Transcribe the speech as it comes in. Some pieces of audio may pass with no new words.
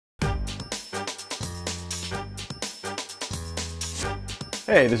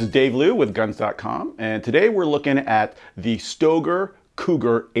Hey, this is Dave Liu with Guns.com, and today we're looking at the Stoeger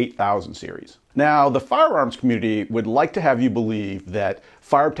Cougar 8000 series. Now, the firearms community would like to have you believe that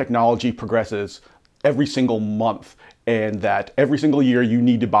firearm technology progresses every single month and that every single year you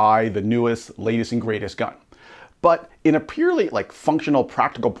need to buy the newest, latest, and greatest gun. But in a purely functional,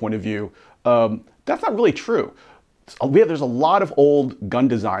 practical point of view, that's not really true. There's a lot of old gun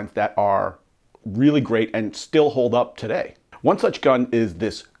designs that are really great and still hold up today. One such gun is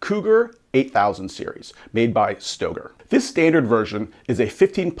this Cougar 8000 series made by Stoeger. This standard version is a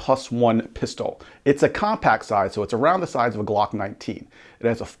 15+1 pistol. It's a compact size, so it's around the size of a Glock 19. It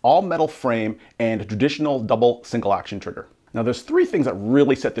has an all-metal frame and a traditional double single-action trigger. Now, there's three things that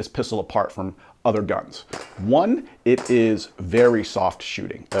really set this pistol apart from other guns. One, it is very soft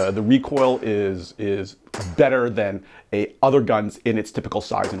shooting. The recoil is better than other guns in its typical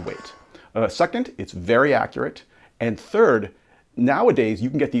size and weight. Second, it's very accurate. And third, nowadays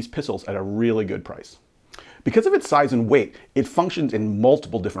you can get these pistols at a really good price. Because of its size and weight, it functions in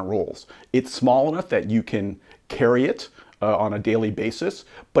multiple different roles. It's small enough that you can carry it on a daily basis,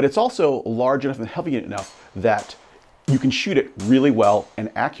 but it's also large enough and heavy enough that you can shoot it really well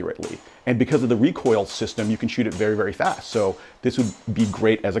and accurately. And because of the recoil system, you can shoot it very, very fast. So this would be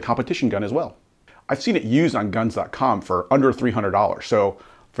great as a competition gun as well. I've seen it used on Guns.com for under $300. So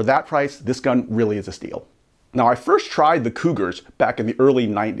for that price, this gun really is a steal. Now, I first tried the Cougars back in the early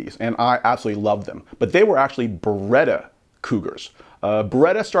 90s, and I absolutely loved them. But they were actually Beretta Cougars.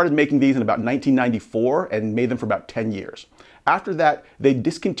 Beretta started making these in about 1994 and made them for about 10 years. After that, they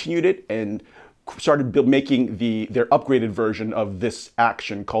discontinued it and started making their upgraded version of this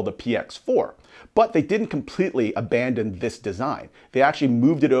action called the PX4. But they didn't completely abandon this design. They actually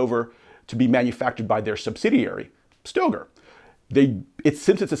moved it over to be manufactured by their subsidiary, Stoeger.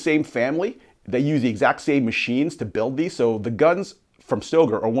 Since it's the same family, they use the exact same machines to build these, so the guns from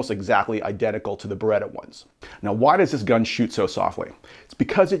Stoeger are almost exactly identical to the Beretta ones. Now, why does this gun shoot so softly? It's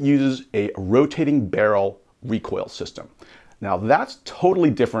because it uses a rotating barrel recoil system. Now, that's totally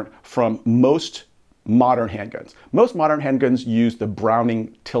different from most modern handguns. Most modern handguns use the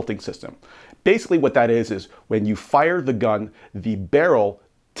Browning tilting system. Basically what that is when you fire the gun, the barrel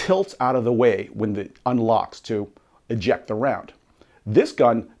tilts out of the way when it unlocks to eject the round. This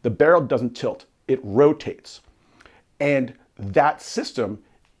gun, the barrel doesn't tilt, it rotates. And that system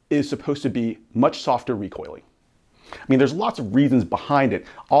is supposed to be much softer recoiling. I mean, there's lots of reasons behind it,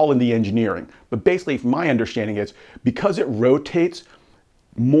 all in the engineering. But basically, my understanding is because it rotates,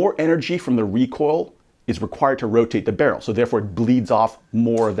 more energy from the recoil is required to rotate the barrel. So therefore, it bleeds off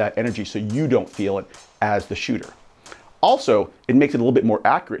more of that energy so you don't feel it as the shooter. Also, it makes it a little bit more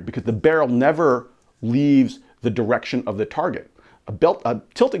accurate because the barrel never leaves the direction of the target. A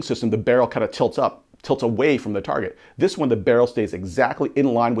tilting system, the barrel kind of tilts away from the target. This one, the barrel stays exactly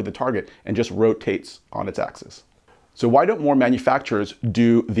in line with the target and just rotates on its axis. So why don't more manufacturers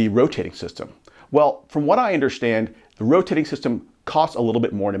do the rotating system? Well, from what I understand, the rotating system costs a little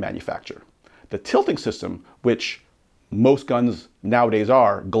bit more to manufacture. The tilting system, which most guns nowadays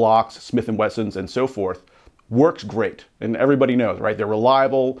are, Glocks, Smith & Wessons, and so forth, works great. And everybody knows, right? They're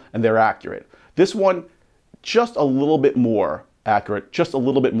reliable and they're accurate. This one, just a little bit more accurate, just a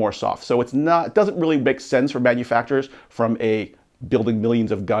little bit more soft. So it doesn't really make sense for manufacturers from a building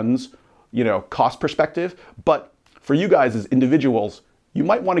millions of guns, cost perspective. But for you guys as individuals, you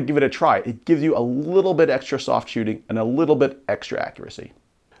might want to give it a try. It gives you a little bit extra soft shooting and a little bit extra accuracy.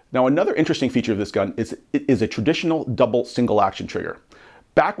 Now, another interesting feature of this gun is it is a traditional double single action trigger.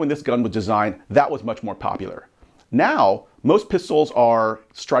 Back when this gun was designed, that was much more popular. Now, most pistols are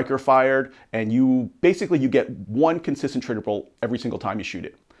striker fired, and you get one consistent trigger pull every single time you shoot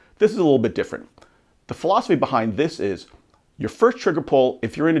it. This is a little bit different. The philosophy behind this is your first trigger pull,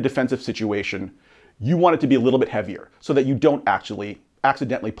 if you're in a defensive situation, you want it to be a little bit heavier so that you don't actually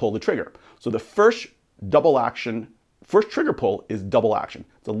accidentally pull the trigger. So the first trigger pull is double action.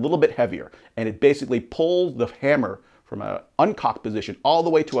 It's a little bit heavier, and it basically pulls the hammer from an uncocked position all the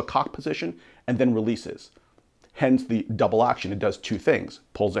way to a cocked position and then releases. Hence the double action. It does two things,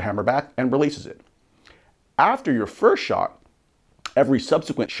 pulls the hammer back and releases it. After your first shot, every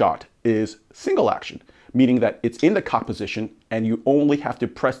subsequent shot is single action, meaning that it's in the cock position and you only have to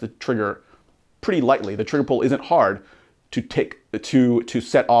press the trigger pretty lightly. The trigger pull isn't hard to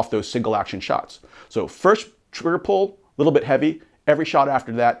set off those single action shots. So first trigger pull, a little bit heavy. Every shot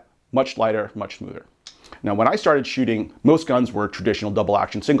after that, much lighter, much smoother. Now, when I started shooting, most guns were traditional double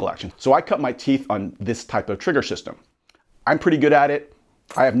action, single action. So I cut my teeth on this type of trigger system. I'm pretty good at it.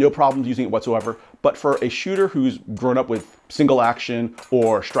 I have no problems using it whatsoever. But for a shooter who's grown up with single action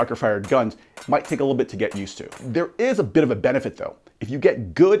or striker fired guns, it might take a little bit to get used to. There is a bit of a benefit though. if you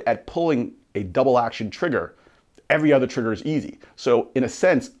get good at pulling a double action trigger, every other trigger is easy. So in a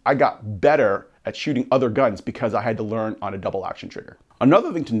sense, I got better at shooting other guns because I had to learn on a double action trigger.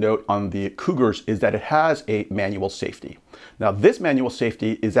 Another thing to note on the Cougars is that it has a manual safety. Now this manual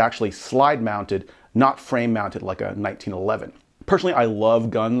safety is actually slide mounted, not frame mounted like a 1911. Personally, I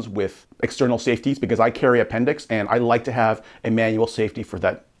love guns with external safeties because I carry appendix and I like to have a manual safety for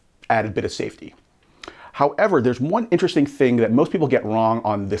that added bit of safety. However, there's one interesting thing that most people get wrong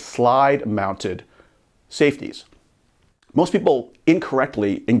on the slide mounted safeties. Most people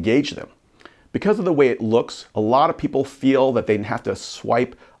incorrectly engage them. Because of the way it looks, a lot of people feel that they have to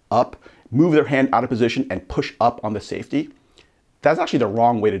swipe up, move their hand out of position and push up on the safety. That's actually the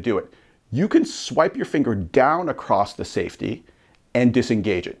wrong way to do it. You can swipe your finger down across the safety and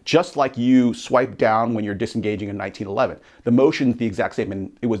disengage it, just like you swipe down when you're disengaging in 1911. The motion's the exact same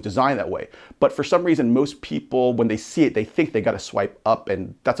and it was designed that way. But for some reason, most people, when they see it, they think they got to swipe up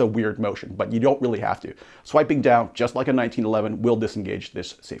and that's a weird motion, but you don't really have to. Swiping down, just like a 1911, will disengage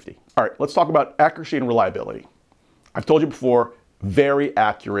this safety. All right, let's talk about accuracy and reliability. I've told you before, very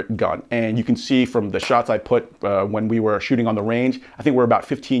accurate gun. And you can see from the shots I put when we were shooting on the range, I think we're about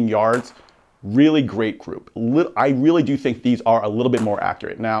 15 yards. Really great group. I really do think these are a little bit more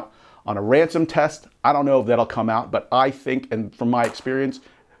accurate. Now, on a ransom test, I don't know if that'll come out, but I think, and from my experience,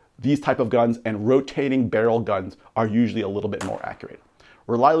 these type of guns and rotating barrel guns are usually a little bit more accurate.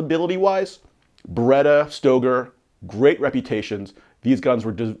 Reliability-wise, Beretta, Stoeger, great reputations. These guns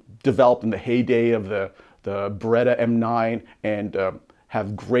were developed in the heyday of the Beretta M9 and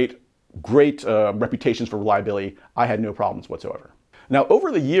have great reputations for reliability. I had no problems whatsoever. Now,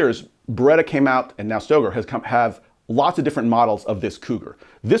 over the years, Beretta came out, and now Stoeger have lots of different models of this Cougar.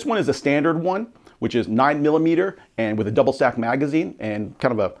 This one is a standard one, which is 9mm and with a double stack magazine and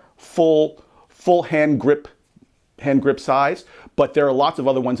kind of a full hand grip size. But there are lots of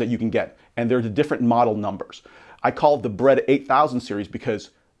other ones that you can get, and they're the different model numbers. I call it the Beretta 8000 series because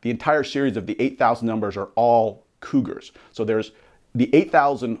the entire series of the 8000 numbers are all Cougars. So there's the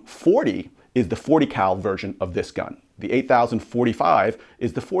 8040 is the 40 cal version of this gun. The 8045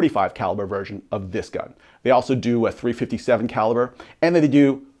 is the 45 caliber version of this gun. They also do a 357 caliber, and then they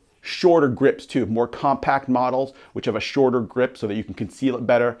do shorter grips too, more compact models, which have a shorter grip so that you can conceal it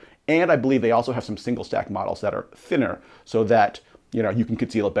better. And I believe they also have some single stack models that are thinner so that you can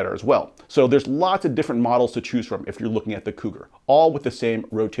conceal it better as well. So there's lots of different models to choose from if you're looking at the Cougar, all with the same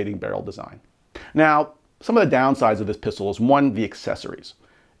rotating barrel design. Now, some of the downsides of this pistol is one, the accessories.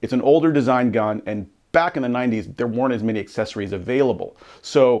 It's an older design gun, and back in the 90s, there weren't as many accessories available.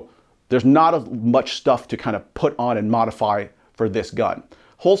 So there's not as much stuff to kind of put on and modify for this gun.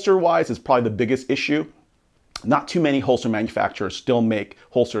 Holster-wise is probably the biggest issue. Not too many holster manufacturers still make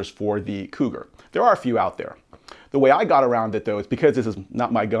holsters for the Cougar. There are a few out there. The way I got around it though is because this is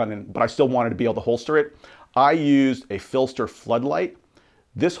not my gun, but I still wanted to be able to holster it. I used a Filster floodlight.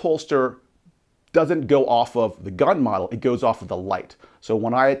 This holster doesn't go off of the gun model, it goes off of the light. So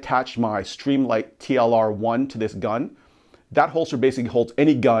when I attach my Streamlight TLR1 to this gun, that holster basically holds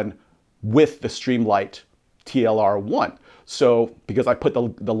any gun with the Streamlight TLR1. So because I put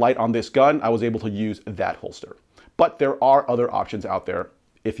the light on this gun, I was able to use that holster. But there are other options out there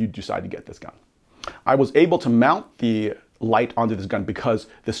if you decide to get this gun. I was able to mount the light onto this gun because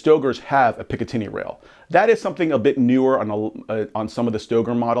the Stoegers have a Picatinny rail. That is something a bit newer on some of the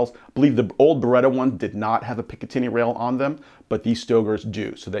Stoeger models. I believe the old Beretta ones did not have a Picatinny rail on them, but these Stoegers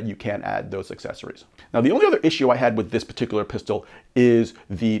do, so that you can add those accessories. Now, the only other issue I had with this particular pistol is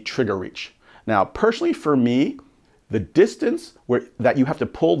the trigger reach. Now, personally for me, the distance that you have to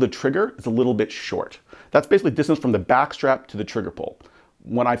pull the trigger is a little bit short. That's basically distance from the back strap to the trigger pull.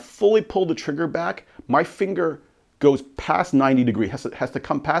 When I fully pull the trigger back, my finger goes past 90 degrees, has to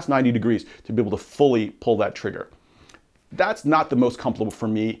come past 90 degrees to be able to fully pull that trigger. That's not the most comfortable for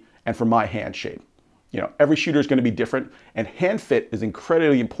me and for my hand shape. Every shooter is going to be different, and hand fit is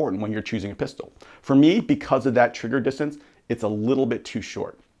incredibly important when you're choosing a pistol. For me, because of that trigger distance, it's a little bit too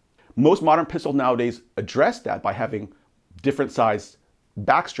short. Most modern pistols nowadays address that by having different size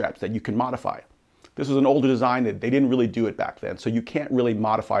back straps that you can modify. This was an older design that they didn't really do it back then, so you can't really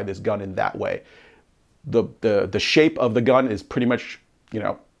modify this gun in that way. The shape of the gun is pretty much,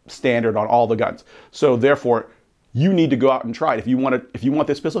 standard on all the guns. So therefore, you need to go out and try it. If you want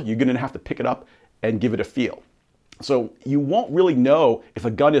this pistol, you're gonna have to pick it up and give it a feel. So you won't really know if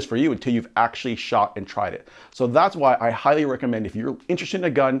a gun is for you until you've actually shot and tried it. So that's why I highly recommend, if you're interested in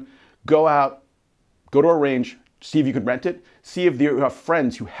a gun, go out, go to a range, see if you can rent it, see if you have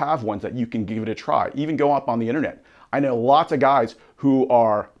friends who have ones that you can give it a try. Even go up on the internet. I know lots of guys who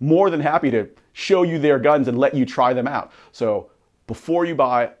are more than happy to show you their guns and let you try them out. So before you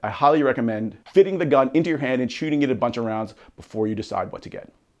buy, I highly recommend fitting the gun into your hand and shooting it a bunch of rounds before you decide what to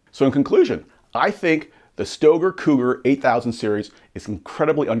get. So in conclusion, I think the Stoeger Cougar 8000 series is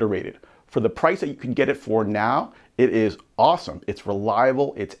incredibly underrated. For the price that you can get it for now, it is awesome. It's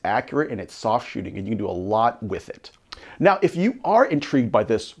reliable, it's accurate, and it's soft shooting, and you can do a lot with it. Now, if you are intrigued by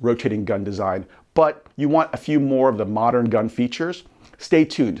this rotating gun design, but you want a few more of the modern gun features, stay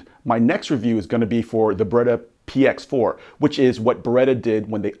tuned. My next review is going to be for the Beretta PX4, which is what Beretta did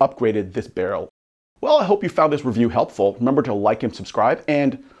when they upgraded this barrel. Well, I hope you found this review helpful. Remember to like and subscribe.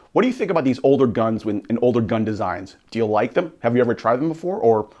 And what do you think about these older guns and older gun designs? Do you like them? Have you ever tried them before?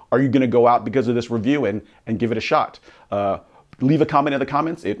 Or are you going to go out because of this review and give it a shot? Leave a comment in the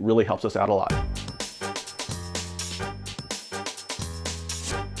comments. It really helps us out a lot.